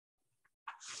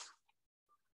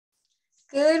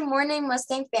Good morning,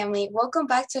 Mustang family. Welcome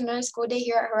back to another school day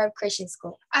here at Harab Christian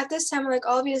School. At this time, I'd like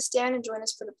all of you to stand and join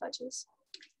us for the pledges.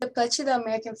 The pledge to the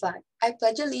American flag. I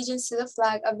pledge allegiance to the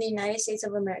flag of the United States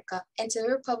of America and to the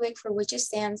republic for which it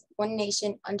stands, one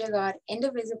nation, under God,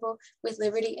 indivisible, with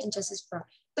liberty and justice for all.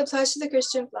 The pledge to the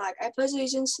Christian flag. I pledge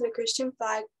allegiance to the Christian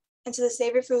flag and to the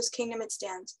Savior for whose kingdom it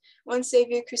stands, one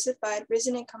Savior, crucified,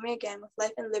 risen, and coming again, with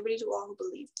life and liberty to all who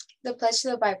believe. The pledge to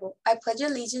the Bible. I pledge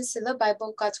allegiance to the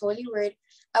Bible, God's holy word.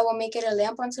 I will make it a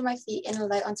lamp unto my feet and a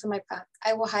light unto my path.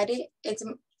 I will hide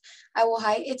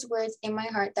its words in my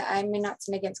heart that I may not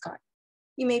sin against God.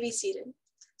 You may be seated.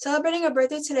 Celebrating a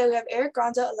birthday today, we have Eric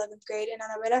Gronza, 11th grade, and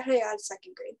Anabela Real,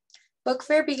 2nd grade. Book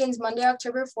fair begins Monday,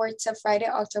 October 4th to Friday,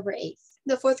 October 8th.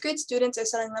 The 4th grade students are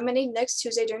selling lemonade next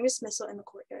Tuesday during dismissal in the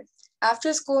courtyard.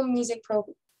 After school music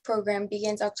program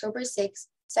begins October 6th,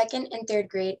 2nd and 3rd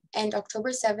grade, and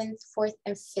October 7th, 4th,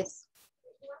 and 5th.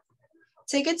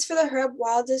 Tickets for the Herb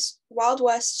Wild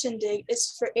West Shindig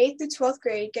is for 8th through 12th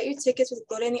grade. Get your tickets with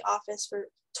Gloria in the office for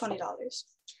 $20.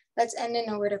 Let's end in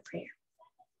a word of prayer.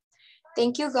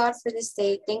 Thank you, God, for this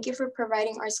day. Thank you for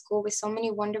providing our school with so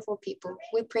many wonderful people.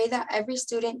 We pray that every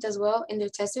student does well in their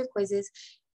tests or quizzes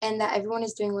and that everyone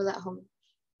is doing well at home.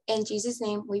 In Jesus'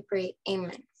 name we pray,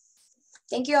 amen.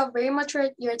 Thank you all very much for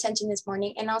your attention this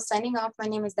morning. And now signing off, my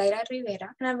name is Daira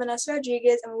Rivera. And I'm Vanessa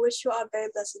Rodriguez, and we wish you all a very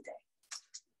blessed day.